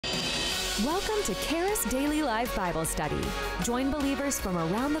Welcome to Charis Daily Live Bible Study. Join believers from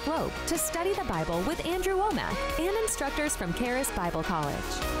around the globe to study the Bible with Andrew Wommack and instructors from Charis Bible College.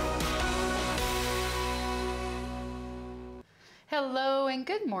 Hello and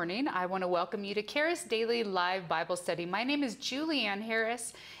good morning. I want to welcome you to Charis Daily Live Bible Study. My name is Julianne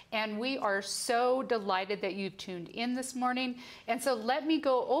Harris, and we are so delighted that you've tuned in this morning. And so let me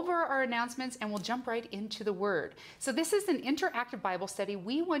go over our announcements and we'll jump right into the Word. So this is an interactive Bible study.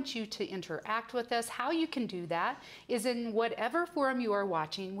 We want you to interact with us. How you can do that is in whatever forum you are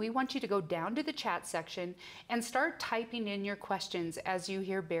watching. We want you to go down to the chat section and start typing in your questions as you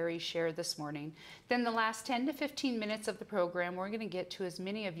hear Barry share this morning. Then the last 10 to 15 minutes of the program, we're going to get to as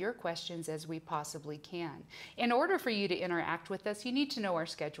many of your questions as we possibly can. In order for you to interact with us, you need to know our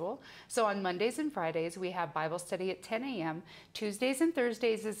schedule. So on Mondays and Fridays, we have Bible study at 10 a.m. Tuesdays and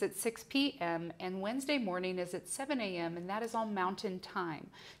Thursdays is at 6 p.m. and Wednesday morning is at 7 a.m. and that is all Mountain Time.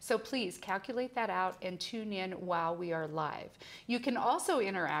 So please calculate that out and tune in while we are live. You can also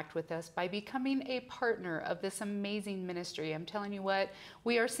interact with us by becoming a partner of this amazing ministry. I'm telling you what,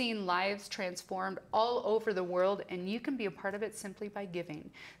 we are seeing lives transformed all over the world, and you can be a part of it simply by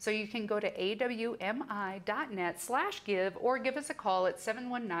giving. So you can go to awmi.net/give or give us a call at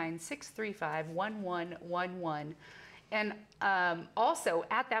 719-635-1111. And also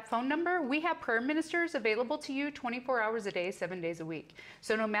at that phone number, we have prayer ministers available to you 24 hours a day, 7 days a week.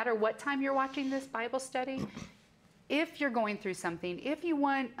 So no matter what time you're watching this Bible study, if you're going through something, if you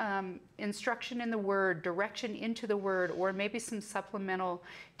want instruction in the Word, direction into the Word, or maybe some supplemental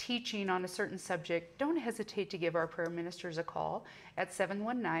teaching on a certain subject, don't hesitate to give our prayer ministers a call at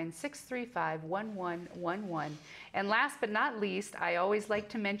 719-635-1111. And last but not least, I always like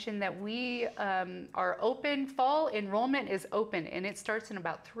to mention that we are open. Fall enrollment is open, and it starts in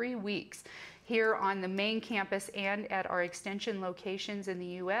about 3 weeks here on the main campus and at our extension locations in the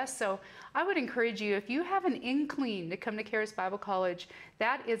U.S. So I would encourage you, if you have an inkling to come to Charis Bible College,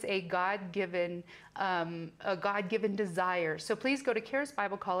 that is a God-given desire. So please go to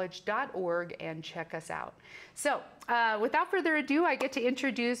charisbiblecollege.org and check us out. So without further ado, I get to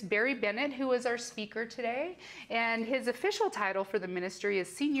introduce Barry Bennett, who is our speaker today. And his official title for the ministry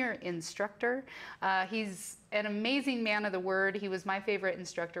is Senior Instructor. He's an amazing man of the Word. He was my favorite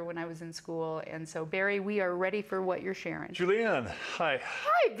instructor when I was in school. And so, Barry, we are ready for what you're sharing. Julianne, hi.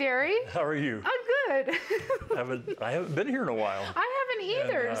 Hi, Barry. How are you? I'm good. I haven't been here in a while. I haven't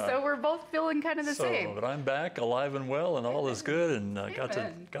either, so we're both feeling kind of the same. But I'm back, alive and well, and all is good, and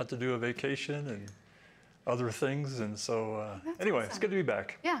got to do a vacation and other things, and so anyway, awesome. It's good to be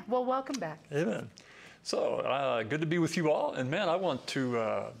back. Yeah, well, welcome back. Amen. So good to be with you all, and man, I want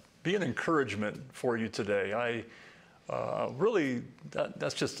to be an encouragement for you today. I really,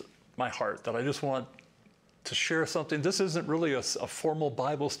 that's just my heart, that I just want to share something. This isn't really a formal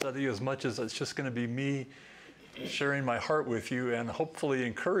Bible study as much as it's just going to be me sharing my heart with you and hopefully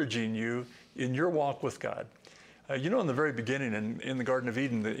encouraging you in your walk with God. You know, in the very beginning, in the Garden of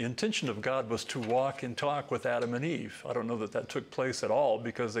Eden, the intention of God was to walk and talk with Adam and Eve. I don't know that took place at all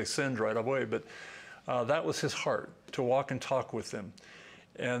because they sinned right away, but that was his heart, to walk and talk with them.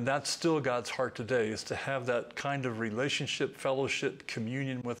 And that's still God's heart today, is to have that kind of relationship, fellowship,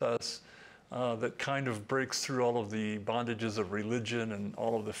 communion with us that kind of breaks through all of the bondages of religion and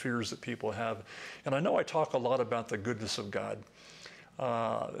all of the fears that people have. And I know I talk a lot about the goodness of God.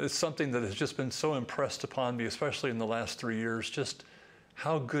 It's something that has just been so impressed upon me, especially in the last 3 years, just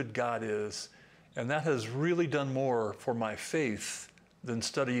how good God is. And that has really done more for my faith than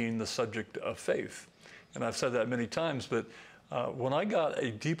studying the subject of faith. And I've said that many times, but when I got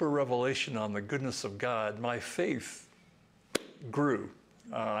a deeper revelation on the goodness of God, my faith grew.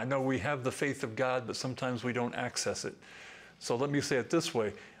 I know we have the faith of God, but sometimes we don't access it. So let me say it this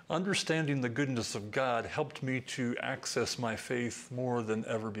way. Understanding the goodness of God helped me to access my faith more than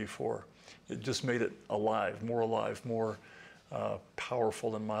ever before. It just made it alive, more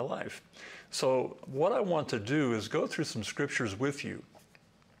powerful in my life. So what I want to do is go through some scriptures with you.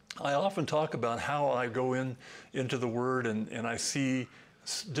 I often talk about how I go into the Word and I see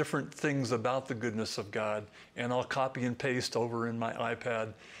different things about the goodness of God, and I'll copy and paste over in my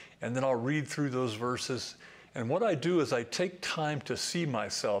iPad, and then I'll read through those verses. And what I do is I take time to see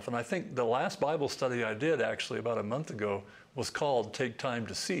myself. And I think the last Bible study I did actually about a month ago was called Take Time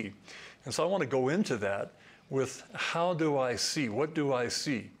to See. And so I want to go into that with how do I see? What do I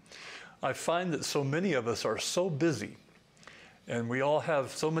see? I find that so many of us are so busy, and we all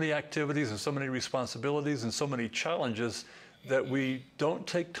have so many activities and so many responsibilities and so many challenges that we don't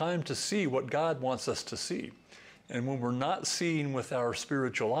take time to see what God wants us to see. And when we're not seeing with our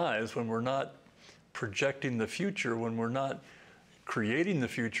spiritual eyes, when we're not projecting the future, when we're not creating the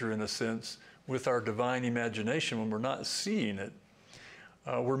future in a sense with our divine imagination, when we're not seeing it,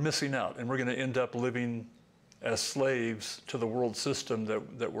 we're missing out, and we're going to end up living as slaves to the world system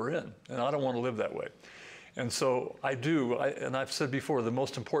that we're in. And I don't want to live that way. And so and I've said before, the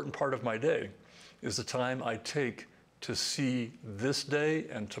most important part of my day is the time I take to see this day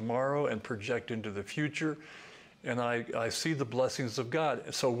and tomorrow and project into the future. And I see the blessings of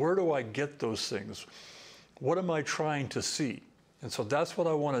God. So where do I get those things? What am I trying to see? And so that's what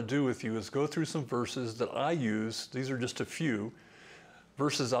I want to do with you, is go through some verses that I use. These are just a few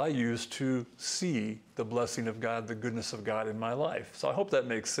verses I use to see the blessing of God, the goodness of God in my life. So I hope that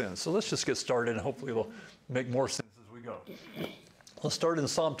makes sense. So let's just get started, and hopefully it'll make more sense as we go. Let's start in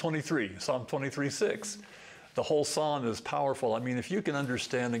Psalm 23, Psalm 23:6. The whole psalm is powerful. I mean, if you can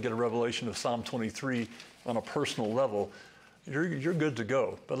understand and get a revelation of Psalm 23 on a personal level, you're good to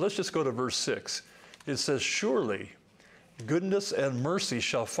go. But let's just go to verse 6. It says, "Surely goodness and mercy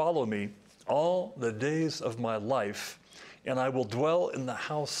shall follow me all the days of my life, and I will dwell in the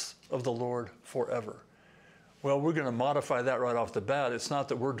house of the Lord forever." Well, we're going to modify that right off the bat. It's not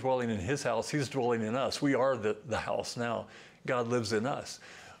that we're dwelling in his house. He's dwelling in us. We are the house now. God lives in us.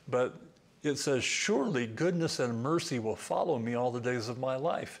 But it says, "Surely goodness and mercy will follow me all the days of my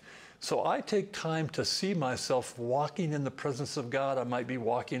life." So I take time to see myself walking in the presence of God. I might be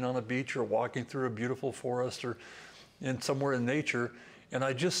walking on a beach or walking through a beautiful forest or somewhere in nature, and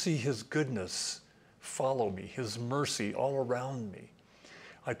I just see his goodness follow me, his mercy all around me.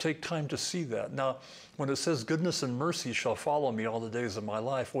 I take time to see that. Now, when it says goodness and mercy shall follow me all the days of my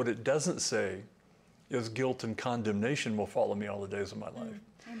life, what it doesn't say is guilt and condemnation will follow me all the days of my life.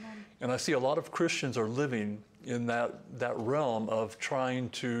 Amen. And I see a lot of Christians are living in that realm of trying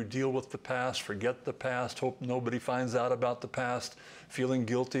to deal with the past, forget the past, hope nobody finds out about the past, feeling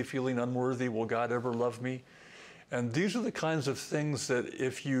guilty, feeling unworthy. Will God ever love me? And these are the kinds of things that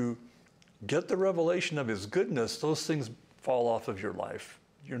if you get the revelation of his goodness, those things fall off of your life.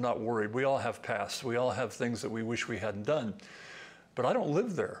 You're not worried. We all have pasts. We all have things that we wish we hadn't done. But I don't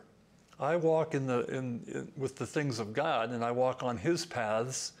live there. I walk with the things of God, and I walk on his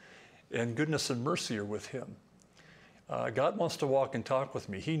paths, and goodness and mercy are with him. God wants to walk and talk with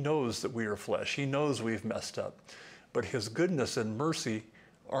me. He knows that we are flesh. He knows we've messed up. But his goodness and mercy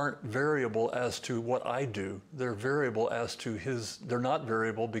aren't variable as to what I do. They're variable as to they're not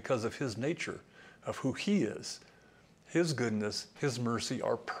variable because of his nature, of who he is. His goodness, his mercy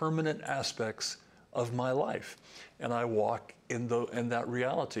are permanent aspects of my life. And I walk in that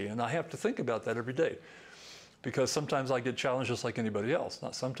reality. And I have to think about that every day, because sometimes I get challenged just like anybody else.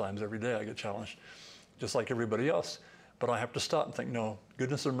 Not sometimes, every day I get challenged just like everybody else. But I have to stop and think, no,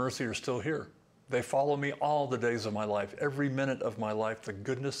 goodness and mercy are still here. They follow me all the days of my life. Every minute of my life, the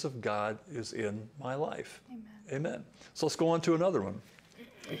goodness of God is in my life. Amen. Amen. So let's go on to another one.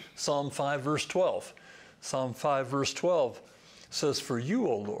 Psalm 5, verse 12. Psalm 5, verse 12 says, For you,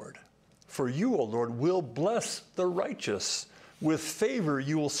 O Lord, will bless the righteous. With favor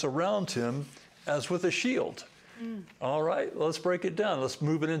you will surround him as with a shield. All right, let's break it down. Let's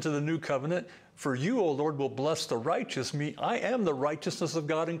move it into the new covenant. For you, O Lord, will bless the righteous. I am the righteousness of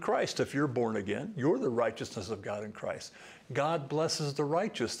God in Christ. If you're born again, you're the righteousness of God in Christ. God blesses the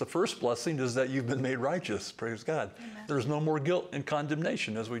righteous. The first blessing is that you've been made righteous. Praise God. Amen. There's no more guilt and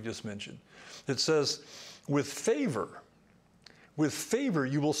condemnation, as we just mentioned. It says, with favor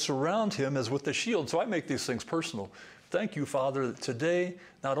you will surround him as with a shield. So I make these things personal. Thank you, Father, that today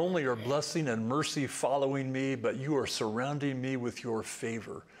not only are blessing and mercy following me, but you are surrounding me with your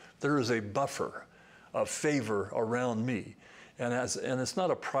favor. There is a buffer of favor around me. And it's not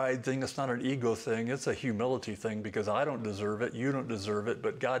a pride thing, it's not an ego thing, it's a humility thing, because I don't deserve it, you don't deserve it,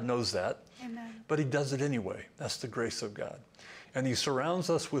 but God knows that. Amen. But he does it anyway. That's the grace of God. And he surrounds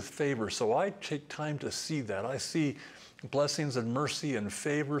us with favor. So I take time to see that. I see blessings and mercy and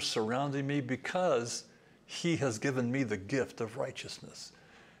favor surrounding me because he has given me the gift of righteousness.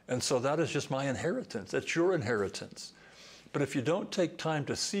 And so that is just my inheritance. It's your inheritance. But if you don't take time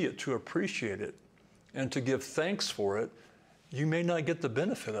to see it, to appreciate it, and to give thanks for it, you may not get the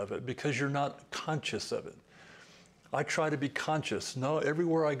benefit of it because you're not conscious of it. I try to be conscious. No,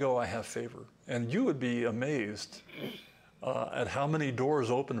 everywhere I go, I have favor. And you would be amazed at how many doors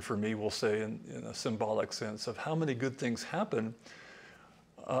open for me, we'll say in a symbolic sense, of how many good things happen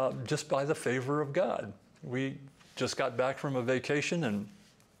just by the favor of God. We just got back from a vacation, and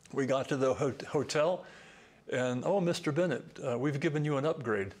we got to the hotel, and, oh, Mr. Bennett, we've given you an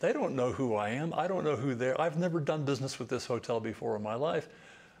upgrade. They don't know who I am. I don't know who they are. I've never done business with this hotel before in my life.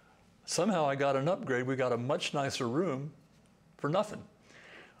 Somehow I got an upgrade. We got a much nicer room for nothing.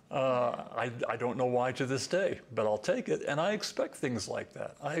 I don't know why to this day, but I'll take it. And I expect things like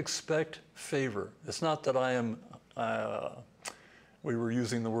that. I expect favor. It's not that I am, we were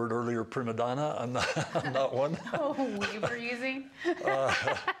using the word earlier, prima donna. I'm not one. Oh, we were using?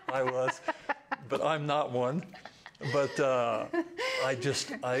 I was, but I'm not one. But I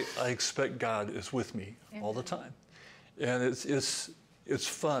expect God is with me all the time. And it's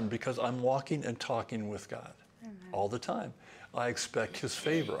fun because I'm walking and talking with God all the time. I expect His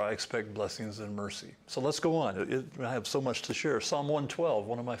favor. I expect blessings and mercy. So let's go on. I have so much to share. Psalm 112,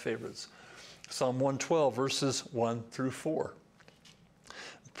 one of my favorites. Psalm 112, verses 1 through 4.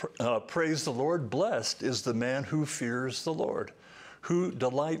 Praise the Lord. Blessed is the man who fears the Lord, who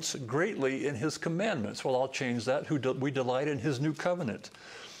delights greatly in His commandments. Well, I'll change that. We delight in His new covenant.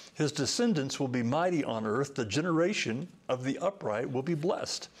 His descendants will be mighty on earth. The generation of the upright will be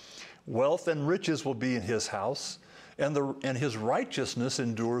blessed. Wealth and riches will be in His house, and His righteousness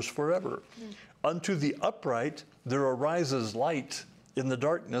endures forever. Unto the upright there arises light in the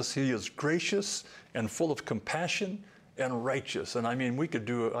darkness. He is gracious and full of compassion and righteous. And I mean, I could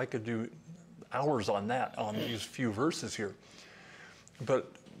do hours on that, on these few verses here.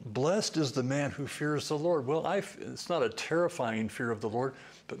 But blessed is the man who fears the Lord. Well, it's not a terrifying fear of the Lord,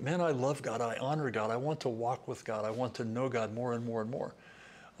 but man, I love God. I honor God. I want to walk with God. I want to know God more and more and more.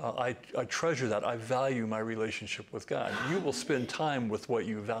 I treasure that. I value my relationship with God. You will spend time with what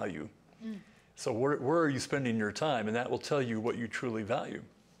you value. So where are you spending your time? And that will tell you what you truly value.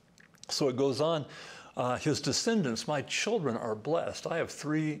 So it goes on. His descendants, my children, are blessed. I have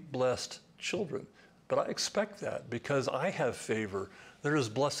 3 blessed children. But I expect that because I have favor. There is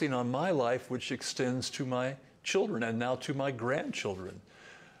blessing on my life which extends to my children and now to my grandchildren.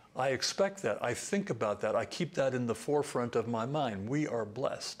 I expect that. I think about that. I keep that in the forefront of my mind. We are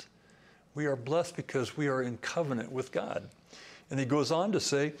blessed. We are blessed because we are in covenant with God. And he goes on to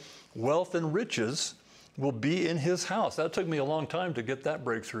say, wealth and riches will be in His house. That took me a long time to get that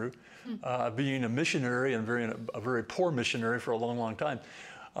breakthrough. Being a missionary and a very poor missionary for a long, long time.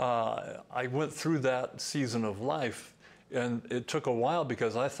 I went through that season of life, and it took a while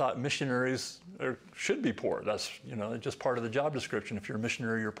because I thought missionaries should be poor. That's, just part of the job description. If you're a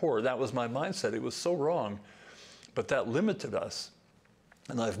missionary, you're poor. That was my mindset. It was so wrong, but that limited us.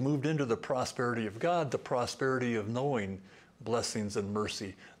 And I've moved into the prosperity of God, the prosperity of knowing blessings and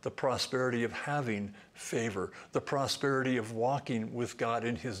mercy, the prosperity of having favor, the prosperity of walking with God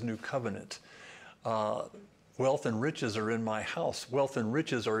in His new covenant. Wealth and riches are in my house. Wealth and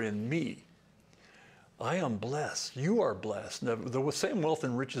riches are in me. I am blessed. You are blessed. Now, the same wealth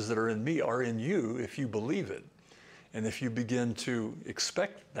and riches that are in me are in you if you believe it. And if you begin to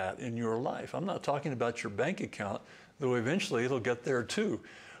expect that in your life. I'm not talking about your bank account, though eventually it'll get there too.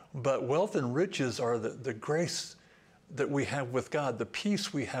 But wealth and riches are the grace that we have with God, the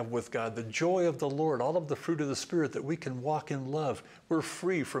peace we have with God, the joy of the Lord, all of the fruit of the Spirit, that we can walk in love. We're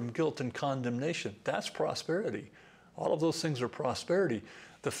free from guilt and condemnation. That's prosperity. All of those things are prosperity.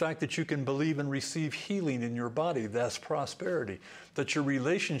 The fact that you can believe and receive healing in your body, that's prosperity. That your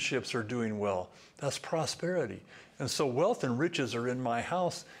relationships are doing well, that's prosperity. And so wealth and riches are in my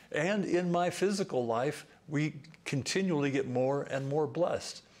house, and in my physical life, we continually get more and more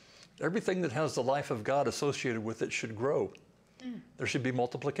blessed. Everything that has the life of God associated with it should grow. There should be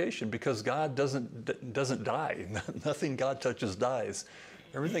multiplication because God doesn't die. Nothing God touches dies.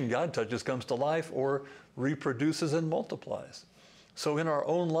 Everything God touches comes to life or reproduces and multiplies. So in our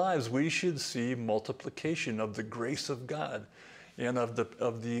own lives, we should see multiplication of the grace of God and of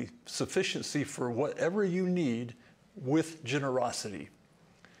the sufficiency for whatever you need with generosity.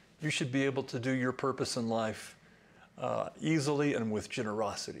 You should be able to do your purpose in life easily and with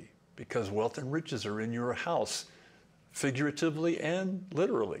generosity, because wealth and riches are in your house, figuratively and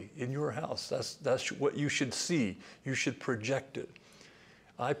literally in your house. That's what you should see. You should project it.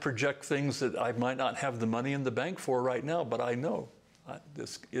 I project things that I might not have the money in the bank for right now, but I know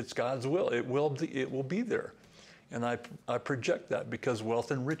it's God's will. It will be there. And I project that because wealth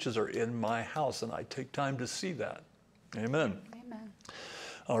and riches are in my house, and I take time to see that. Amen. Amen.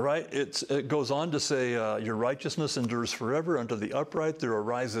 All right, it goes on to say, your righteousness endures forever. Unto the upright there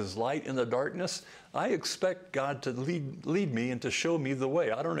arises light in the darkness. I expect God to lead me and to show me the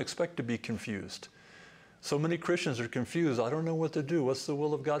way. I don't expect to be confused. So many Christians are confused. I don't know what to do. What's the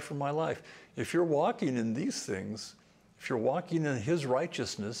will of God for my life? If you're walking in these things, if you're walking in His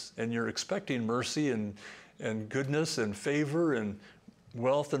righteousness and you're expecting mercy and goodness and favor and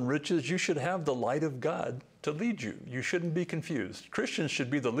wealth and riches, you should have the light of God to lead you. You shouldn't be confused. Christians should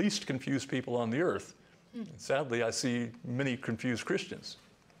be the least confused people on the earth. Sadly, I see many confused Christians.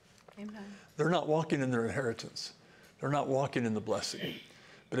 Amen. They're not walking in their inheritance. They're not walking in the blessing.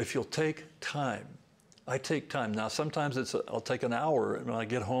 But if you'll take time, I take time. Now, sometimes I'll take an hour, and when I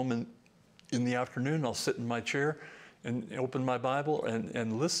get home in the afternoon, I'll sit in my chair and open my Bible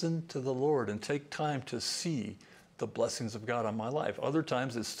and listen to the Lord and take time to see the blessings of God on my life. Other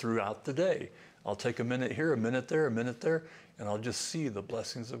times it's throughout the day. I'll take a minute here, a minute there, and I'll just see the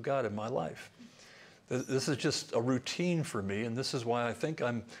blessings of God in my life. This is just a routine for me, and this is why I think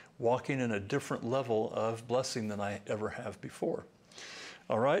I'm walking in a different level of blessing than I ever have before.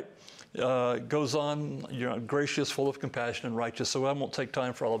 All right? Goes on, gracious, full of compassion, and righteous. So I won't take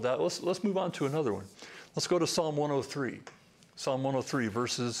time for all of that. Let's move on to another one. Let's go to Psalm 103. Psalm 103,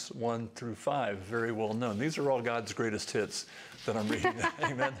 verses 1 through 5, very well known. These are all God's greatest hits that I'm reading.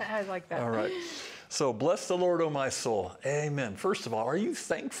 Amen. I like that. All right. So, bless the Lord, O my soul. Amen. First of all, are you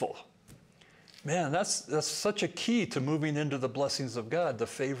thankful? Man, that's such a key to moving into the blessings of God, the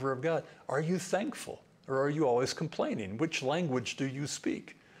favor of God. Are you thankful, or are you always complaining? Which language do you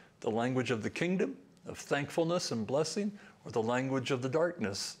speak? The language of the kingdom, of thankfulness and blessing, or the language of the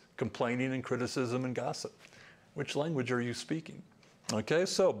darkness, complaining and criticism and gossip? Which language are you speaking? Okay,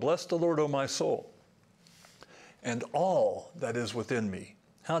 so bless the Lord, O my soul, and all that is within me.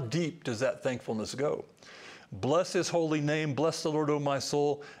 How deep does that thankfulness go? Bless his holy name, bless the Lord, O my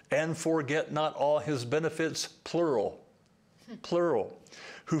soul, and forget not all his benefits, plural, plural,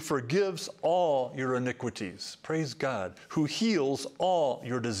 who forgives all your iniquities, praise God, who heals all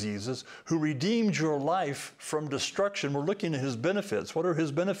your diseases, who redeemed your life from destruction. We're looking at his benefits. What are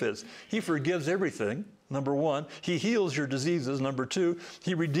his benefits? He forgives everything, number one. He heals your diseases, number two.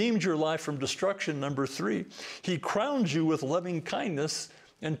 He redeemed your life from destruction, number three. He crowns you with loving kindness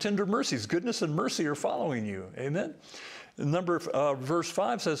and tender mercies. Goodness and mercy are following you. Amen. Verse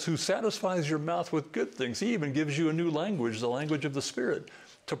 5 says, who satisfies your mouth with good things. He even gives you a new language, the language of the Spirit,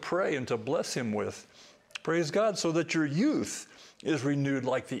 to pray and to bless him with. Praise God, so that your youth is renewed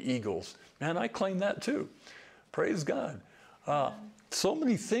like the eagles. Man, I claim that too. Praise God. So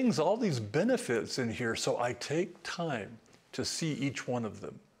many things, all these benefits in here, so I take time to see each one of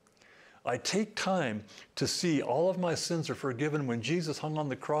them. I take time to see all of my sins are forgiven. When Jesus hung on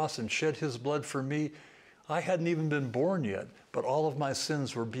the cross and shed his blood for me, I hadn't even been born yet, but all of my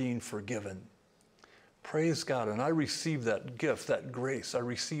sins were being forgiven. Praise God. And I received that gift, that grace. I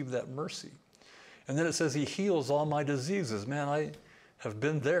received that mercy. And then it says he heals all my diseases. Man, I have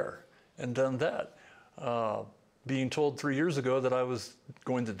been there and done that. Being told 3 years ago that I was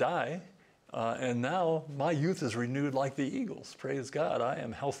going to die, and now my youth is renewed like the eagles. Praise God. I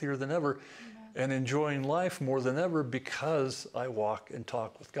am healthier than ever and enjoying life more than ever because I walk and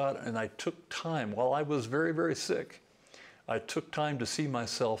talk with God. And I took time while I was very, very sick. I took time to see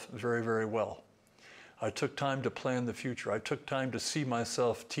myself very, very well. I took time to plan the future. I took time to see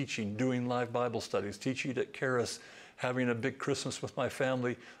myself teaching, doing live Bible studies, teaching at Charis, having a big Christmas with my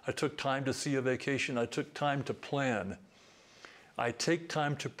family. I took time to see a vacation. I took time to plan. I take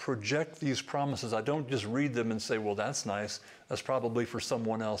time to project these promises. I don't just read them and say, well, that's nice. That's probably for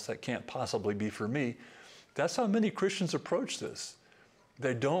someone else. That can't possibly be for me. That's how many Christians approach this.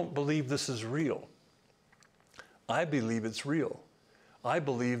 They don't believe this is real. I believe it's real. I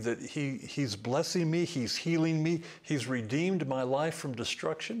believe that he's blessing me. He's healing me. He's redeemed my life from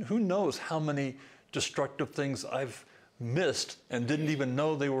destruction. Who knows how many destructive things I've missed and didn't even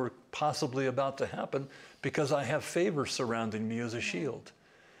know they were possibly about to happen because I have favor surrounding me as a shield.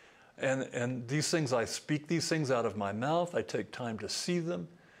 And these things, I speak these things out of my mouth. I take time to see them.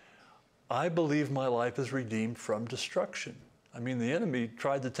 I believe my life is redeemed from destruction. I mean, the enemy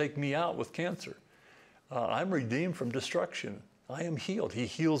tried to take me out with cancer. I'm redeemed from destruction. I am healed. He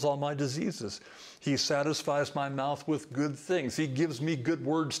heals all my diseases. He satisfies my mouth with good things. He gives me good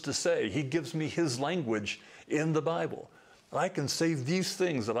words to say. He gives me his language in the Bible. I can say these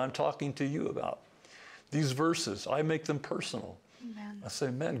things that I'm talking to you about. These verses, I make them personal. Amen. I say,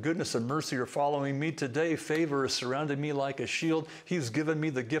 man, goodness and mercy are following me today. Favor is surrounding me like a shield. He's given me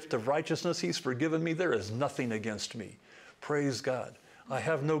the gift of righteousness. He's forgiven me. There is nothing against me. Praise God. I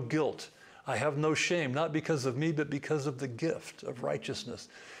have no guilt. I have no shame, not because of me, but because of the gift of righteousness.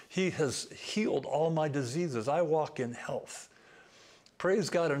 He has healed all my diseases. I walk in health. Praise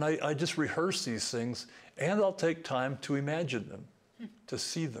God. And I just rehearse these things, and I'll take time to imagine them, to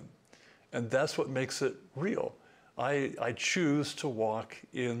see them. And that's what makes it real. I choose to walk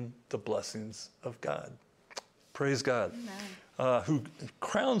in the blessings of God. Praise God. Who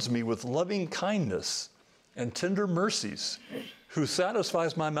crowns me with loving kindness and tender mercies, who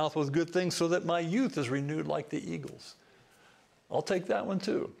satisfies my mouth with good things so that my youth is renewed like the eagles. I'll take that one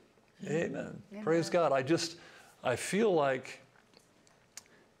too. Amen. Praise God. I feel like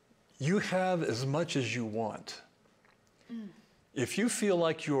you have as much as you want. If you feel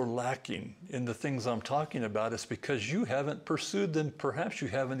like you're lacking in the things I'm talking about, it's because you haven't pursued them. Perhaps you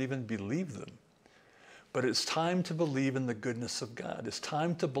haven't even believed them. But it's time to believe in the goodness of God. It's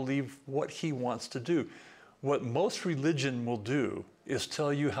time to believe what He wants to do. What most religion will do is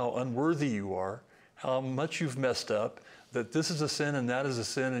tell you how unworthy you are, how much you've messed up, that this is a sin and that is a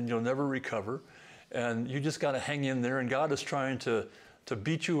sin and you'll never recover. And you just got to hang in there. And God is trying to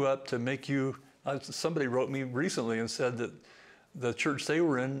beat you up, to make you... Somebody wrote me recently and said that the church they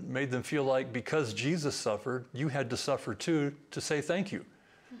were in made them feel like because Jesus suffered, you had to suffer too, to say thank you.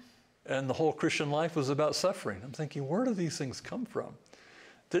 And the whole Christian life was about suffering. I'm thinking, where do these things come from?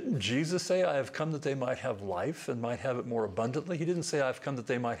 Didn't Jesus say, I have come that they might have life and might have it more abundantly? He didn't say, I've come that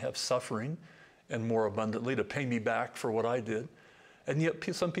they might have suffering and more abundantly, to pay me back for what I did. And yet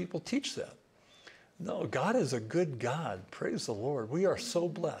some people teach that. No, God is a good God. Praise the Lord. We are so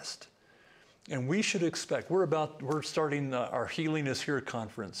blessed. And we should expect, we're starting our Healing is Here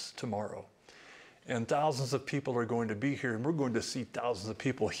conference tomorrow. And thousands of people are going to be here, and we're going to see thousands of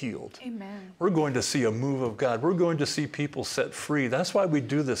people healed. Amen. We're going to see a move of God. We're going to see people set free. That's why we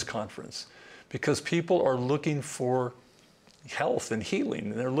do this conference, because people are looking for health and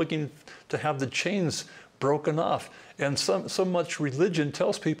healing. And they're looking to have the chains broken off. And so much religion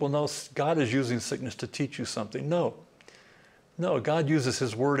tells people, no, God is using sickness to teach you something. No. No, God uses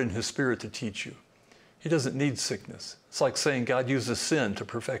His Word and His Spirit to teach you. He doesn't need sickness. It's like saying God uses sin to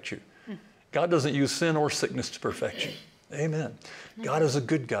perfect you. God doesn't use sin or sickness to perfect you. Amen. God is a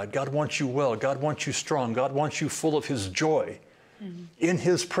good God. God wants you well. God wants you strong. God wants you full of His joy. In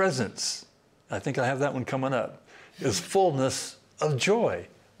His presence, I think I have that one coming up, is fullness of joy.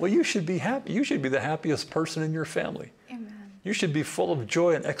 Well, you should be happy. You should be the happiest person in your family. Amen. You should be full of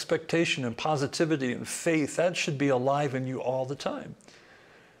joy and expectation and positivity and faith. That should be alive in you all the time.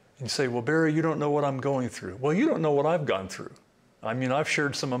 And you say, well, Barry, you don't know what I'm going through. Well, you don't know what I've gone through. I mean, I've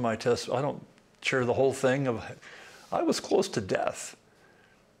shared some of my tests. I don't share the whole thing. I was close to death.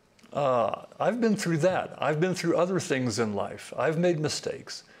 I've been through that. I've been through other things in life. I've made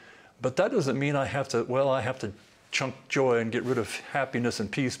mistakes. But that doesn't mean I have to chunk joy and get rid of happiness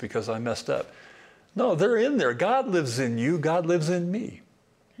and peace because I messed up. No, they're in there. God lives in you. God lives in me.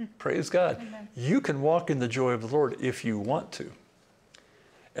 Praise God. Amen. You can walk in the joy of the Lord if you want to.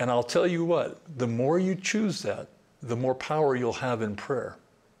 And I'll tell you what, the more you choose that, the more power you'll have in prayer.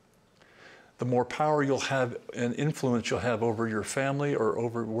 The more power you'll have and influence you'll have over your family or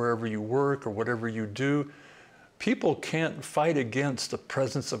over wherever you work or whatever you do. People can't fight against the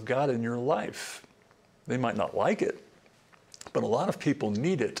presence of God in your life. They might not like it, but a lot of people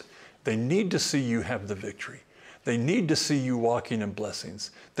need it. They need to see you have the victory. They need to see you walking in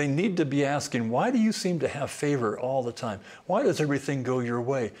blessings. They need to be asking, why do you seem to have favor all the time? Why does everything go your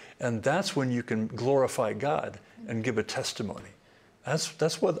way? And that's when you can glorify God and give a testimony.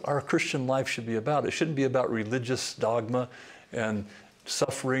 That's what our Christian life should be about. It shouldn't be about religious dogma and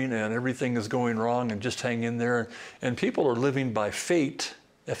suffering and everything is going wrong and just hang in there. And people are living by fate,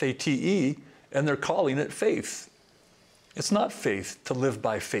 F-A-T-E, and they're calling it faith. It's not faith to live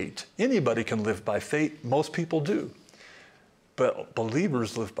by fate. Anybody can live by fate. Most people do. But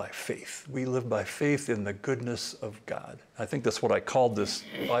believers live by faith. We live by faith in the goodness of God. I think that's what I called this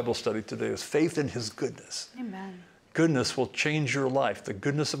Bible study today, is faith in His goodness. Amen. Goodness will change your life. The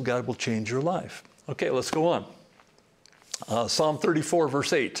goodness of God will change your life. Okay, let's go on. Psalm 34,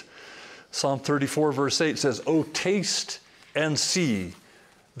 verse 8. Psalm 34, verse 8 says, "Oh, taste and see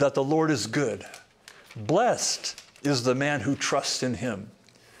that the Lord is good. Blessed is the man who trusts in Him."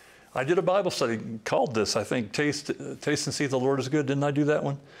 I did a Bible study called this, I think, Taste and See the Lord is Good. Didn't I do that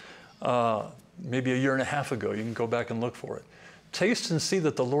one? Maybe a year and a half ago. You can go back and look for it. Taste and see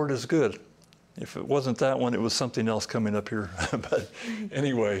that the Lord is good. If it wasn't that one, it was something else coming up here. But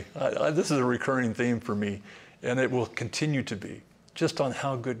anyway, this is a recurring theme for me, and it will continue to be, just on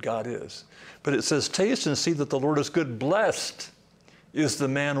how good God is. But it says, taste and see that the Lord is good. Blessed is the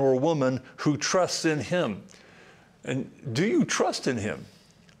man or woman who trusts in Him. And do you trust in Him?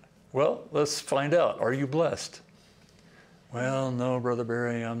 Well, let's find out. Are you blessed? Well, no, Brother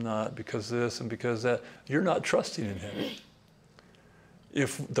Barry, I'm not, because this and because that. You're not trusting in Him.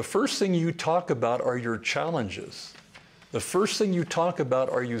 If the first thing you talk about are your challenges, the first thing you talk about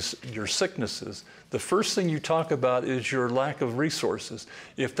are your sicknesses, the first thing you talk about is your lack of resources,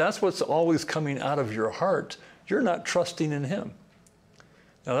 if that's what's always coming out of your heart, you're not trusting in Him.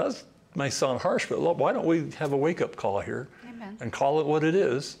 Now, that may sound harsh, but why don't we have a wake-up call here? Amen. And call it what it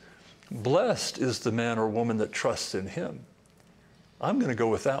is? Blessed is the man or woman that trusts in Him. I'm going to go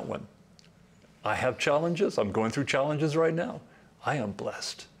with that one. I have challenges. I'm going through challenges right now. I am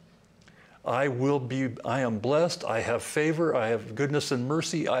blessed. I am blessed, I have favor, I have goodness and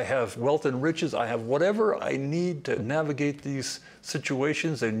mercy, I have wealth and riches, I have whatever I need to navigate these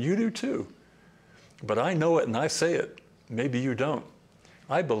situations, and you do too. But I know it and I say it. Maybe you don't.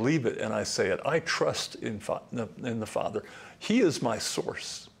 I believe it and I say it. I trust in the Father. He is my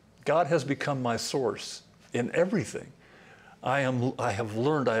source. God has become my source in everything. I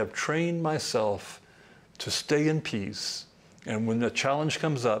have trained myself to stay in peace. And when the challenge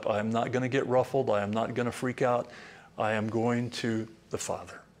comes up, I am not going to get ruffled. I am not going to freak out. I am going to the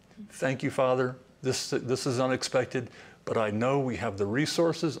Father. Thank you, Father. This is unexpected, but I know we have the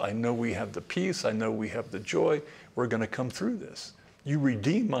resources. I know we have the peace. I know we have the joy. We're going to come through this. You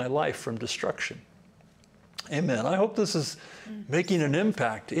redeem my life from destruction. Amen. I hope this is making an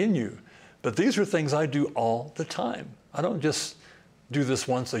impact in you. But these are things I do all the time. I don't just do this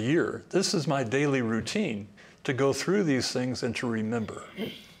once a year. This is my daily routine, to go through these things and to remember,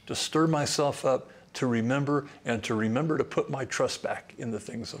 to stir myself up, to remember, and to remember to put my trust back in the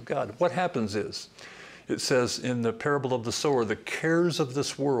things of God. What happens is, it says in the parable of the sower, the cares of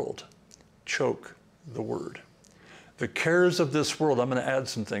this world choke the word. The cares of this world, I'm going to add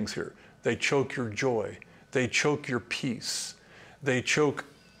some things here. They choke your joy. They choke your peace. They choke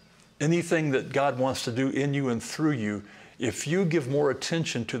anything that God wants to do in you and through you. If you give more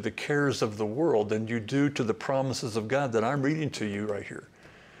attention to the cares of the world than you do to the promises of God that I'm reading to you right here,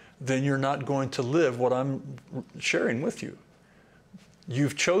 then you're not going to live what I'm sharing with you.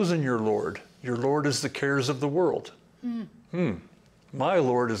 You've chosen your Lord. Your Lord is the cares of the world. My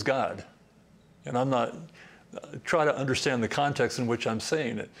Lord is God. And I'm not, try to understand the context in which I'm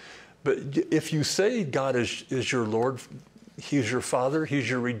saying it. But if you say God is your Lord, He's your Father, He's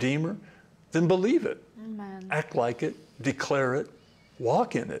your Redeemer, then believe it. Amen. Act like it. Declare it,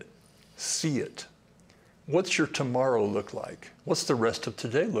 walk in it, see it. What's your tomorrow look like? What's the rest of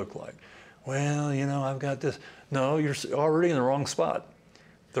today look like? Well, you know, I've got this. No, you're already in the wrong spot.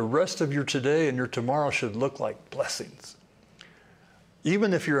 The rest of your today and your tomorrow should look like blessings.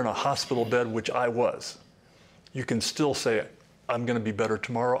 Even if you're in a hospital bed, which I was, you can still say, I'm going to be better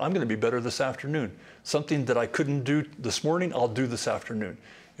tomorrow. I'm going to be better this afternoon. Something that I couldn't do this morning, I'll do this afternoon.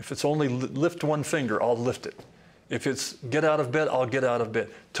 If it's only lift one finger, I'll lift it. If it's get out of bed, I'll get out of bed.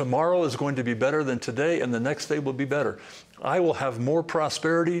 Tomorrow is going to be better than today, and the next day will be better. I will have more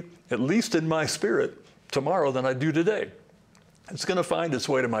prosperity, at least in my spirit, tomorrow than I do today. It's going to find its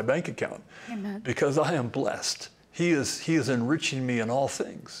way to my bank account. Amen. Because I am blessed. He is enriching me in all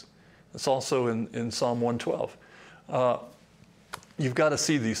things. It's also in Psalm 112. You've got to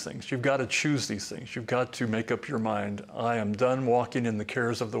see these things. You've got to choose these things. You've got to make up your mind. I am done walking in the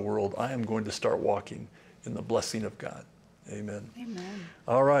cares of the world. I am going to start walking in the blessing of God. Amen. Amen.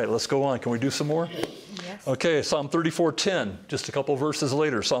 All right, let's go on. Can we do some more? Yes. Okay, Psalm 34:10, just a couple verses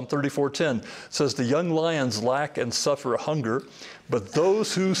later. Psalm 34:10 says, the young lions lack and suffer hunger, but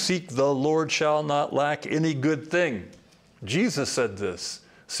those who seek the Lord shall not lack any good thing. Jesus said this,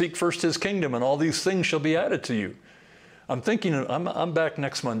 seek first His kingdom and all these things shall be added to you. I'm thinking, I'm back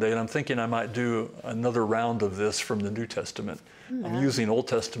next Monday, and I'm thinking I might do another round of this from the New Testament. Amen. I'm using Old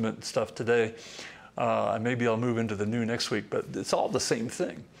Testament stuff today. Maybe I'll move into the new next week, but it's all the same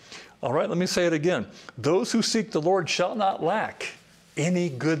thing. All right, let me say it again. Those who seek the Lord shall not lack any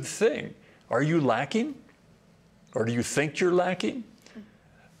good thing. Are you lacking? Or do you think you're lacking?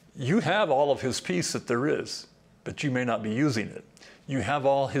 You have all of His peace that there is, but you may not be using it. You have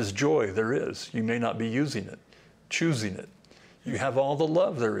all His joy there is. You may not be using it, choosing it. You have all the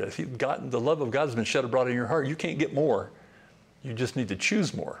love there is. The love of God has been shed abroad in your heart. You can't get more. You just need to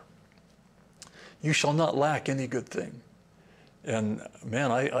choose more. You shall not lack any good thing. And man,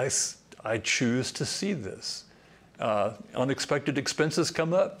 I choose to see this. Unexpected expenses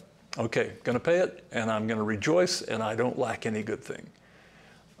come up. Okay, going to pay it, and I'm going to rejoice, and I don't lack any good thing.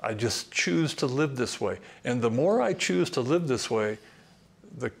 I just choose to live this way. And the more I choose to live this way,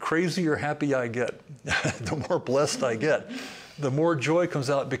 the crazier happy I get, the more blessed I get, the more joy comes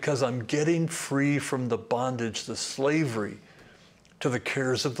out because I'm getting free from the bondage, the slavery to the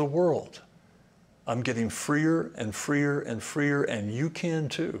cares of the world. I'm getting freer and freer and freer, and you can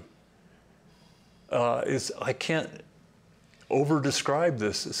too. I can't over-describe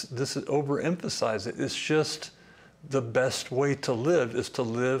this, overemphasize it. It's just the best way to live is to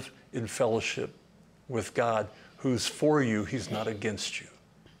live in fellowship with God, who's for you, He's not against you.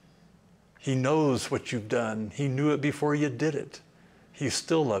 He knows what you've done. He knew it before you did it. He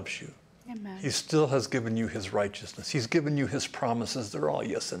still loves you. Amen. He still has given you His righteousness. He's given you His promises. They're all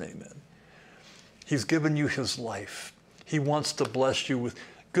yes and amen. He's given you His life. He wants to bless you with,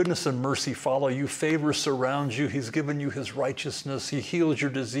 Goodness and mercy follow you. Favor surrounds you. He's given you his righteousness. He heals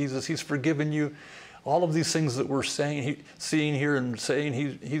your diseases. He's forgiven you. All of these things that we're seeing here and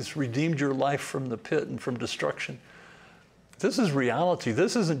saying, he's redeemed your life from the pit and from destruction. This is reality.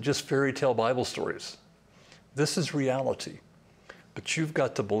 This isn't just fairy tale Bible stories. This is reality. But you've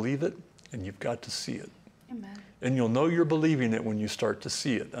got to believe it and you've got to see it. Amen. And you'll know you're believing it when you start to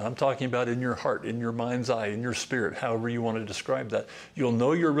see it. And I'm talking about in your heart, in your mind's eye, in your spirit, however you want to describe that. You'll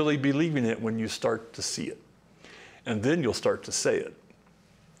know you're really believing it when you start to see it. And then you'll start to say it.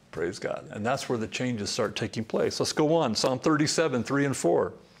 Praise God. And that's where the changes start taking place. Let's go on. Psalm 37, 3 and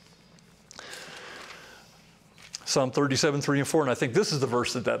 4. Psalm 37, 3 and 4. And I think this is the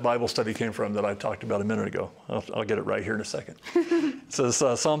verse that Bible study came from that I talked about a minute ago. I'll get it right here in a second. It says,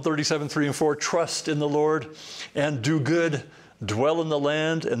 Psalm 37, 3 and 4, trust in the Lord and do good, dwell in the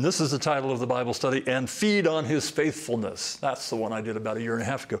land. And this is the title of the Bible study, and feed on his faithfulness. That's the one I did about a year and a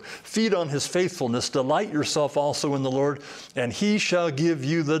half ago. Feed on his faithfulness. Delight yourself also in the Lord, and he shall give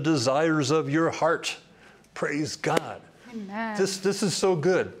you the desires of your heart. Praise God. Amen. This is so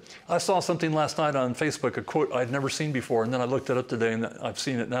good. I saw something last night on Facebook, a quote I'd never seen before, and then I looked it up today, and I've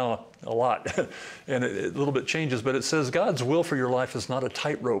seen it now a lot. And it a little bit changes, but it says, God's will for your life is not a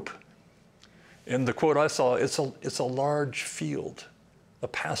tightrope. And the quote I saw, it's a large field, a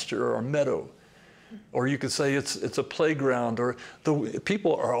pasture or a meadow. Or you could say it's a playground. Or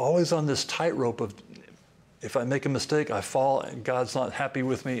people are always on this tightrope of, if I make a mistake, I fall, and God's not happy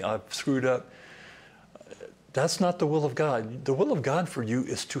with me, I've screwed up. That's not the will of God. The will of God for you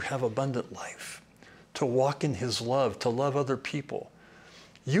is to have abundant life, to walk in his love, to love other people.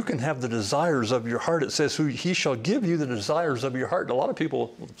 You can have the desires of your heart. It says, he shall give you the desires of your heart. And a lot of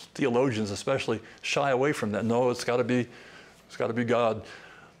people, theologians especially, shy away from that. No, it's got to be God.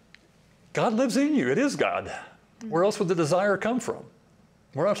 God lives in you. It is God. Where else would the desire come from?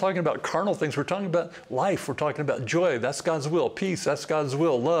 We're not talking about carnal things. We're talking about life. We're talking about joy. That's God's will. Peace, that's God's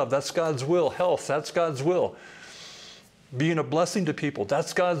will. Love, that's God's will. Health, that's God's will. Being a blessing to people,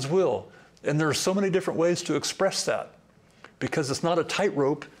 that's God's will. And there are so many different ways to express that, because it's not a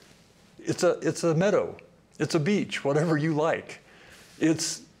tightrope. It's a meadow. It's a beach, whatever you like.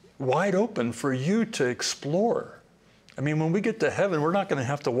 It's wide open for you to explore. I mean, when we get to heaven, we're not going to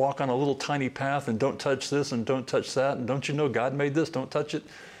have to walk on a little tiny path and don't touch this and don't touch that. And don't you know God made this? Don't touch it.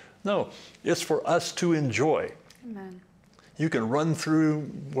 No, it's for us to enjoy. Amen. You can run through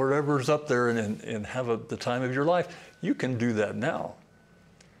wherever's up there and have the time of your life. You can do that now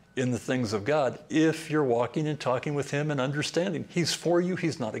in the things of God if you're walking and talking with him and understanding. He's for you.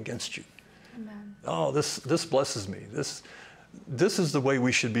 He's not against you. Amen. Oh, this blesses me. This is the way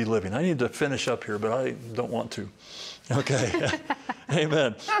we should be living. I need to finish up here, but I don't want to. Okay.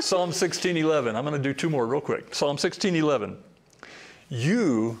 Amen. Psalm 16:11. I'm going to do two more real quick. Psalm 16:11.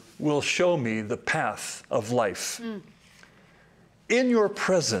 You will show me the path of life. In your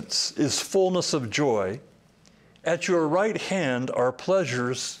presence is fullness of joy. At your right hand are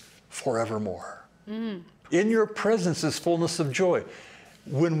pleasures forevermore. In your presence is fullness of joy.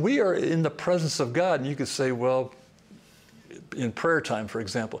 When we are in the presence of God, and you could say, well, in prayer time, for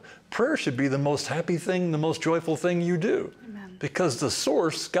example, prayer should be the most happy thing, the most joyful thing you do. Amen. Because the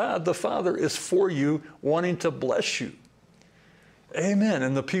source, God the Father, is for you, wanting to bless you. Amen.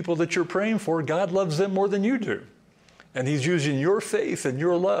 And the people that you're praying for, God loves them more than you do. And he's using your faith and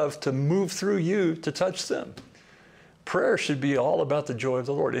your love to move through you to touch them. Prayer should be all about the joy of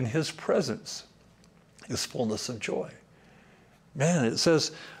the Lord. In his presence is fullness of joy. Man, it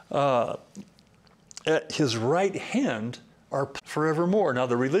says, at his right hand are forevermore. Now,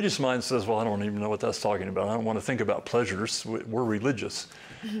 the religious mind says, well, I don't even know what that's talking about. I don't want to think about pleasures. We're religious.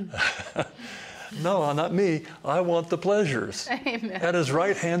 No, not me. I want the pleasures. Amen. At his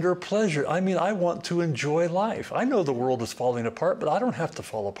right hand are pleasure. I mean, I want to enjoy life. I know the world is falling apart, but I don't have to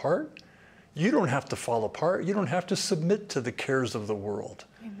fall apart. You don't have to fall apart. You don't have to submit to the cares of the world.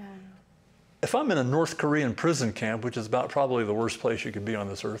 Amen. If I'm in a North Korean prison camp, which is about probably the worst place you could be on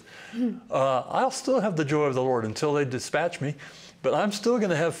this earth, I'll still have the joy of the Lord until they dispatch me. But I'm still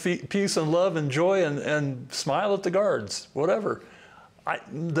going to have peace and love and joy and smile at the guards, whatever.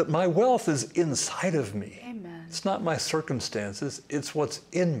 My wealth is inside of me. Amen. It's not my circumstances. It's what's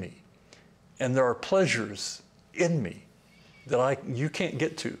in me. And there are pleasures in me that you can't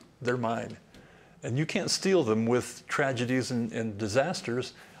get to. They're mine. And you can't steal them with tragedies and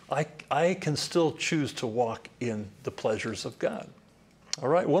disasters. I can still choose to walk in the pleasures of God. All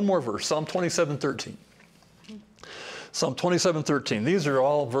right, one more verse, Psalm 27:13. Psalm 27:13. These are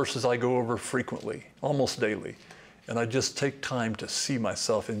all verses I go over frequently, almost daily. And I just take time to see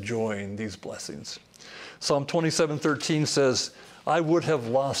myself enjoying these blessings. Psalm 27:13 says, I would have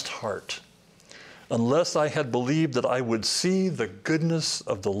lost heart unless I had believed that I would see the goodness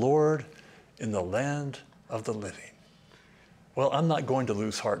of the Lord in the land of the living. Well, I'm not going to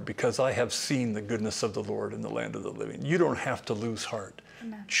lose heart because I have seen the goodness of the Lord in the land of the living. You don't have to lose heart.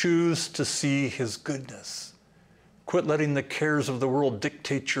 Amen. Choose to see his goodness. Quit letting the cares of the world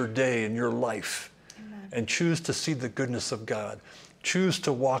dictate your day and your life. Amen. And choose to see the goodness of God. Choose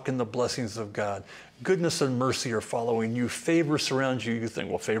to walk in the blessings of God. Goodness and mercy are following you. Favor surrounds you. You think,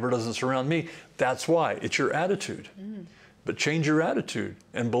 well, favor doesn't surround me. That's why. It's your attitude. But change your attitude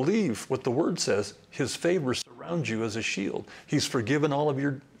and believe what the Word says. His favor surrounds you as a shield. He's forgiven all of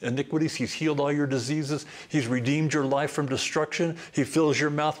your iniquities. He's healed all your diseases. He's redeemed your life from destruction. He fills your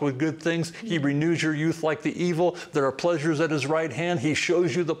mouth with good things. He renews your youth like the evil. There are pleasures at his right hand. He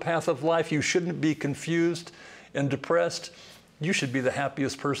shows you the path of life. You shouldn't be confused and depressed. You should be the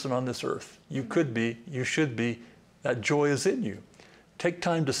happiest person on this earth. You could be. You should be. That joy is in you. Take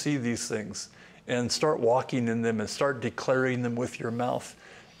time to see these things and start walking in them and start declaring them with your mouth.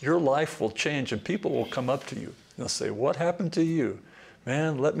 Your life will change and people will come up to you. They'll say, what happened to you?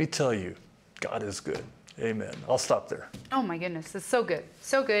 Man, let me tell you, God is good. Amen. I'll stop there. Oh my goodness, it's so good.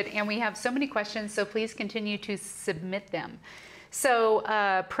 So good. And we have so many questions, so please continue to submit them. So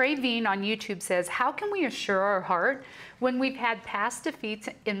Praveen on YouTube says, how can we assure our heart when we've had past defeats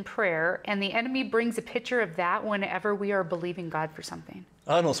in prayer and the enemy brings a picture of that whenever we are believing God for something?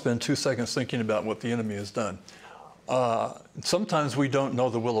 I don't spend 2 seconds thinking about what the enemy has done. Sometimes we don't know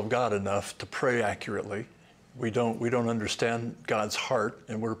the will of God enough to pray accurately. We don't understand God's heart,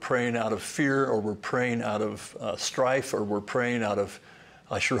 and we're praying out of fear, or we're praying out of strife, or we're praying out of,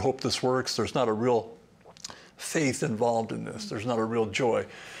 I sure hope this works. There's not a real faith involved in this. There's not a real joy.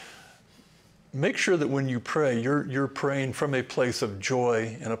 Make sure that when you pray, you're praying from a place of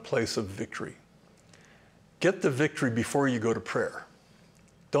joy and a place of victory. Get the victory before you go to prayer.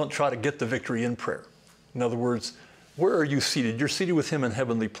 Don't try to get the victory in prayer. In other words, where are you seated? You're seated with him in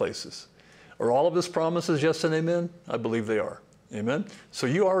heavenly places. Are all of his promises yes and amen? I believe they are. Amen? So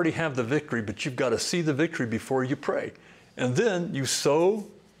you already have the victory, but you've got to see the victory before you pray. And then you sow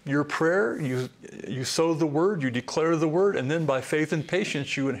your prayer, you sow the word, you declare the word, and then by faith and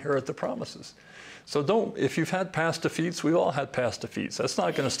patience you inherit the promises. So if you've had past defeats, we've all had past defeats. That's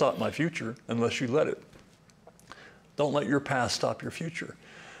not going to stop my future unless you let it. Don't let your past stop your future.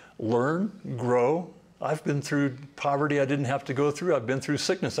 Learn, grow. I've been through poverty I didn't have to go through. I've been through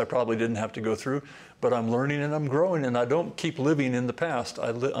sickness I probably didn't have to go through. But I'm learning and I'm growing, and I don't keep living in the past.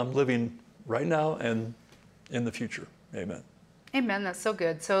 I'm living right now and in the future. Amen. Amen. That's so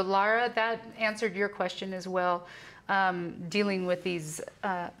good. So Lara, that answered your question as well, dealing with these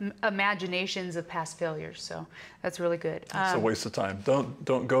imaginations of past failures. So that's really good. It's a waste of time.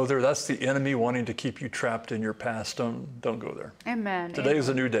 Don't go there. That's the enemy wanting to keep you trapped in your past. Don't go there. Amen. Today is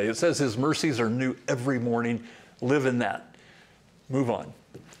a new day. It says his mercies are new every morning. Live in that. Move on.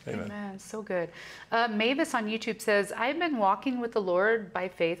 Amen. Amen. So good. Mavis on YouTube says, I've been walking with the Lord by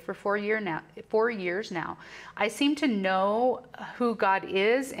faith for 4 years now. I seem to know who God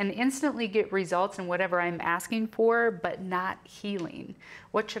is and instantly get results in whatever I'm asking for, but not healing.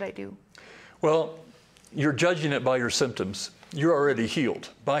 What should I do? Well, you're judging it by your symptoms. You're already healed.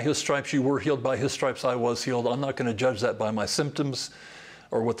 By his stripes you were healed. By his stripes I was healed. I'm not going to judge that by my symptoms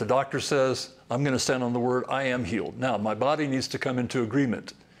or what the doctor says. I'm going to stand on the word, I am healed. Now, my body needs to come into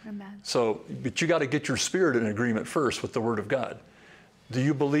agreement. Amen. So, but you got to get your spirit in agreement first with the Word of God. Do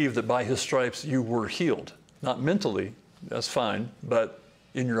you believe that by his stripes you were healed? Not mentally, that's fine, but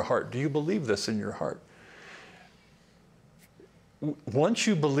in your heart. Do you believe this in your heart? Once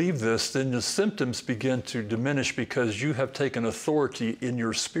you believe this, then the symptoms begin to diminish because you have taken authority in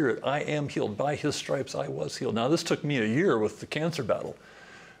your spirit. I am healed. By his stripes I was healed. Now, this took me a year with the cancer battle.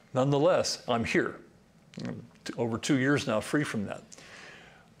 Nonetheless, I'm here. Over 2 years now, free from that.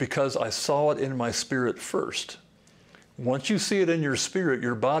 Because I saw it in my spirit first. Once you see it in your spirit,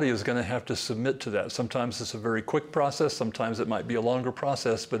 your body is going to have to submit to that. Sometimes it's a very quick process. Sometimes it might be a longer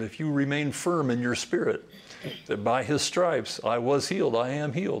process. But if you remain firm in your spirit, that by his stripes I was healed, I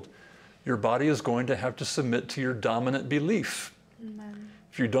am healed, your body is going to have to submit to your dominant belief. Amen.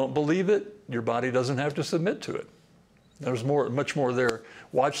 If you don't believe it, your body doesn't have to submit to it. There's much more there.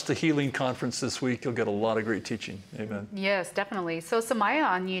 Watch the healing conference this week. You'll get a lot of great teaching. Amen. Yes, definitely. So Samaya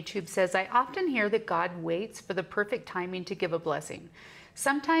on YouTube says, I often hear that God waits for the perfect timing to give a blessing.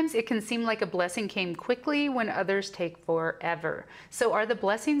 Sometimes it can seem like a blessing came quickly when others take forever. So are the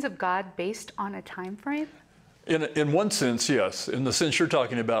blessings of God based on a time frame? In one sense, yes. In the sense you're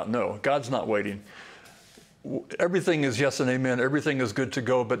talking about, no. God's not waiting. Everything is yes and amen. Everything is good to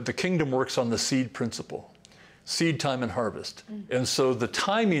go. But the kingdom works on the seed principle. seed time and harvest. And so the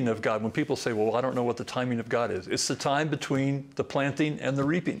timing of God, when people say, well, I don't know what the timing of God is, it's the time between the planting and the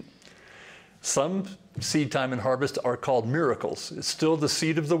reaping. Some seed time and harvest are called miracles. It's still the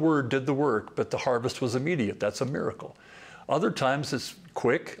seed of the word did the work, but the harvest was immediate. That's a miracle. Other times it's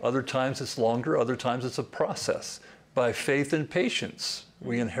quick, other times it's longer, other times it's a process. By faith and patience,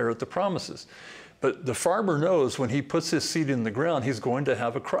 we inherit the promises. But the farmer knows when he puts his seed in the ground, he's going to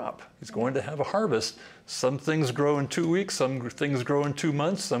have a crop. He's going to have a harvest. Some things grow in 2 weeks, some things grow in 2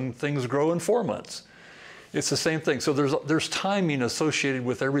 months, some things grow in 4 months. It's the same thing. So there's timing associated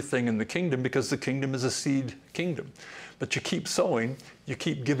with everything in the kingdom because the kingdom is a seed kingdom. But you keep sowing, you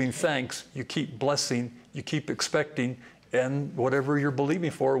keep giving thanks, you keep blessing, you keep expecting, and whatever you're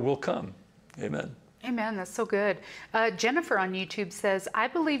believing for will come. Amen. Amen. That's so good. Jennifer on YouTube says, I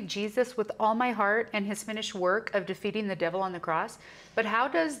believe Jesus with all my heart and his finished work of defeating the devil on the cross. But how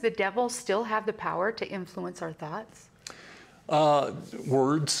does the devil still have the power to influence our thoughts?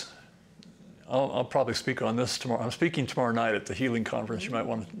 Words. I'll probably speak on this tomorrow. I'm speaking tomorrow night at the healing conference. You might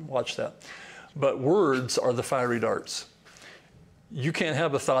want to watch that. But words are the fiery darts. You can't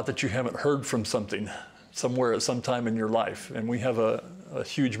have a thought that you haven't heard from something somewhere at some time in your life. And we have a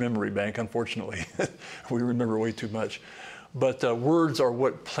huge memory bank, unfortunately. We remember way too much. But words are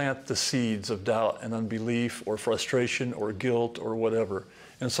what plant the seeds of doubt and unbelief or frustration or guilt or whatever.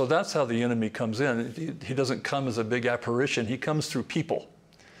 And so that's how the enemy comes in. He doesn't come as a big apparition. He comes through people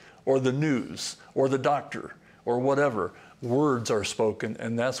or the news or the doctor or whatever. Words are spoken,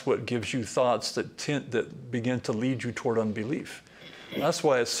 and that's what gives you thoughts that begin to lead you toward unbelief. That's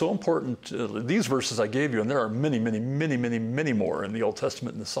why it's so important. These verses I gave you, and there are many, many, many, many, many more in the Old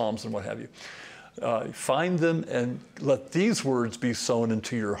Testament and the Psalms and what have you. Find them and let these words be sown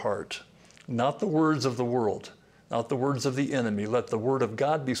into your heart. Not the words of the world, not the words of the enemy. Let the word of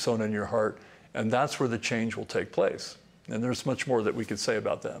God be sown in your heart, and that's where the change will take place. And there's much more that we could say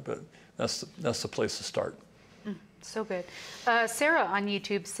about that, but that's the place to start. So good. Sarah on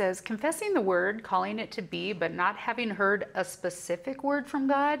YouTube says, confessing the word, calling it to be, but not having heard a specific word from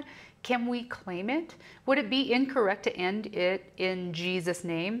God, can we claim it? Would it be incorrect to end it in Jesus'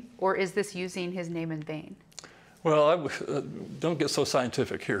 name, or is this using his name in vain? Well, don't get so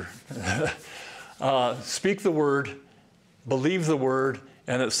scientific here. Speak the word, believe the word,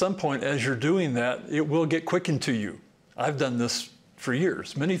 and at some point as you're doing that, it will get quickened to you. I've done this for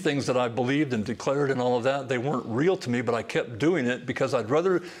years. Many things that I believed and declared and all of that, they weren't real to me, but I kept doing it because I'd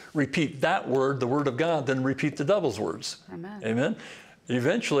rather repeat that word, the word of God, than repeat the devil's words. Amen. Amen.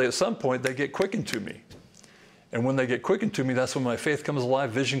 Eventually, at some point, they get quickened to me. And when they get quickened to me, that's when my faith comes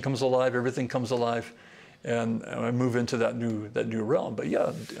alive, vision comes alive, everything comes alive, and I move into that new realm. But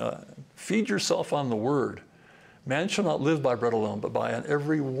yeah, feed yourself on the word. Man shall not live by bread alone, but by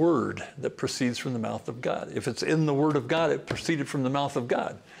every word that proceeds from the mouth of God. If it's in the word of God, it proceeded from the mouth of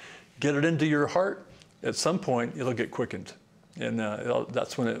God. Get it into your heart. At some point, it'll get quickened. And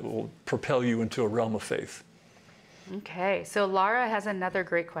that's when it will propel you into a realm of faith. Okay, so Laura has another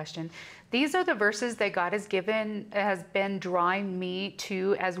great question. These are the verses that God has been drawing me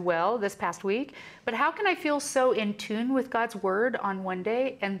to as well this past week. But how can I feel so in tune with God's word on one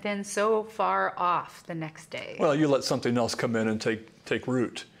day and then so far off the next day? Well, you let something else come in and take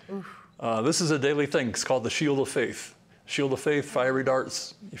root. This is a daily thing. It's called the shield of faith. Shield of faith, fiery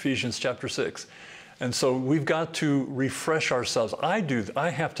darts, Ephesians chapter 6. And so we've got to refresh ourselves. I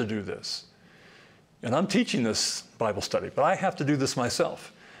have to do this. And I'm teaching this Bible study, but I have to do this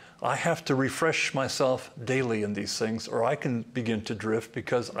myself. I have to refresh myself daily in these things, or I can begin to drift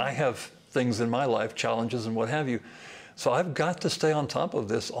because I have things in my life, challenges and what have you. So I've got to stay on top of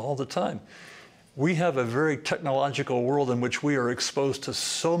this all the time. We have a very technological world in which we are exposed to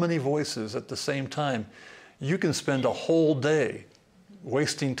so many voices at the same time. You can spend a whole day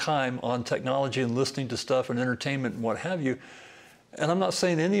wasting time on technology and listening to stuff and entertainment and what have you. And I'm not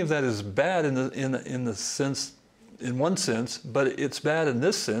saying any of that is bad in one sense, but it's bad in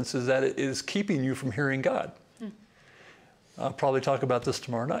this sense, is that it is keeping you from hearing God. I'll probably talk about this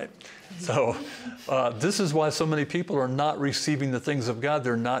tomorrow night. So this is why so many people are not receiving the things of God.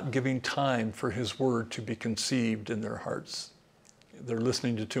 They're not giving time for his word to be conceived in their hearts. They're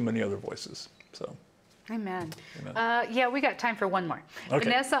listening to too many other voices. So. Amen. Yeah, we got time for one more. Okay.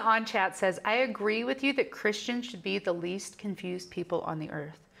 Vanessa on chat says, I agree with you that Christians should be the least confused people on the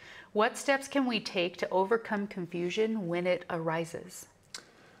earth. What steps can we take to overcome confusion when it arises?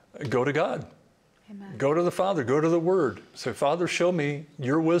 Go to God. Amen. Go to the Father. Go to the Word. Say, Father, show me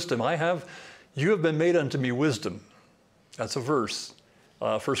your wisdom. You have been made unto me wisdom. That's a verse.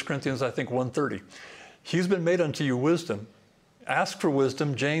 1 Corinthians, I think, 1:30. He's been made unto you wisdom. Ask for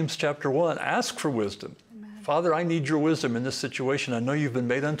wisdom. James chapter 1. Ask for wisdom. Amen. Father, I need your wisdom in this situation. I know you've been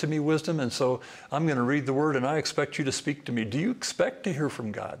made unto me wisdom, and so I'm going to read the word, and I expect you to speak to me. Do you expect to hear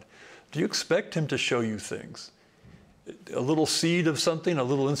from God? Do you expect him to show you things? A little seed of something, a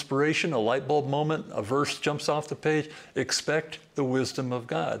little inspiration, a light bulb moment, a verse jumps off the page. Expect the wisdom of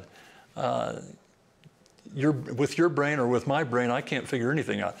God. With your brain or with my brain, I can't figure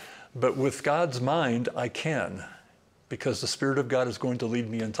anything out. But with God's mind, I can, because the Spirit of God is going to lead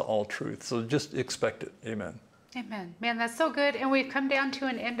me into all truth. So just expect it. Amen. Amen. Man, that's so good. And we've come down to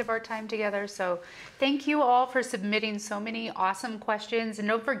an end of our time together. So thank you all for submitting so many awesome questions. And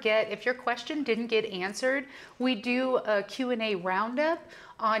don't forget, if your question didn't get answered, we do a Q&A roundup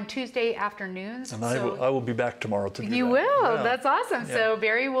on Tuesday afternoons. And I will be back tomorrow to do that. You will. Yeah. That's awesome. Yeah. So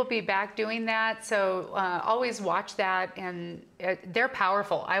Barry will be back doing that. So always watch that, and they're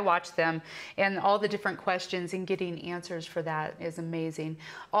powerful. I watch them, and all the different questions and getting answers for that is amazing.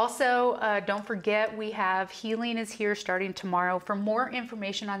 Also, don't forget, we have Healing is Here starting tomorrow. For more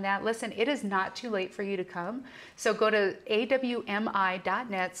information on that, listen, it is not too late for you to come. So go to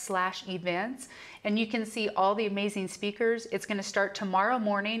awmi.net/events. And you can see all the amazing speakers. It's going to start tomorrow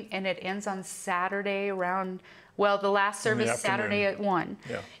morning, and it ends on Saturday around, well, the last service Saturday at 1.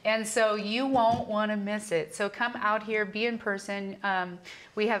 Yeah. And so you won't want to miss it. So come out here, be in person.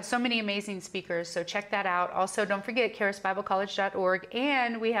 We have so many amazing speakers, so check that out. Also, don't forget charisbiblecollege.org,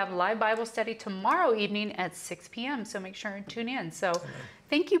 and we have live Bible study tomorrow evening at 6 p.m., so make sure and tune in. So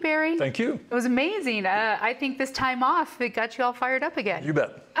thank you, Barry. Thank you. It was amazing. I think this time off, it got you all fired up again. You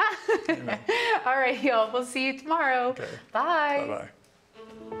bet. All right, y'all. We'll see you tomorrow. Okay. Bye. Bye-bye.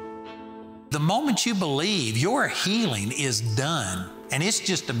 The moment you believe, your healing is done. And it's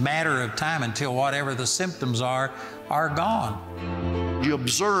just a matter of time until whatever the symptoms are gone. You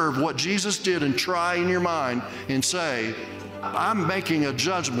observe what Jesus did and try in your mind and say, I'm making a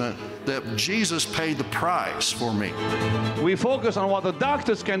judgment that Jesus paid the price for me. We focus on what the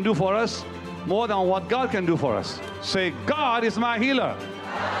doctors can do for us more than what God can do for us. Say, God is my healer,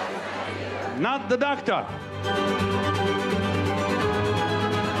 not the doctor.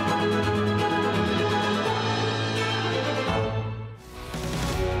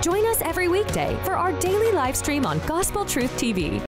 Join us every weekday for our daily live stream on Gospel Truth TV.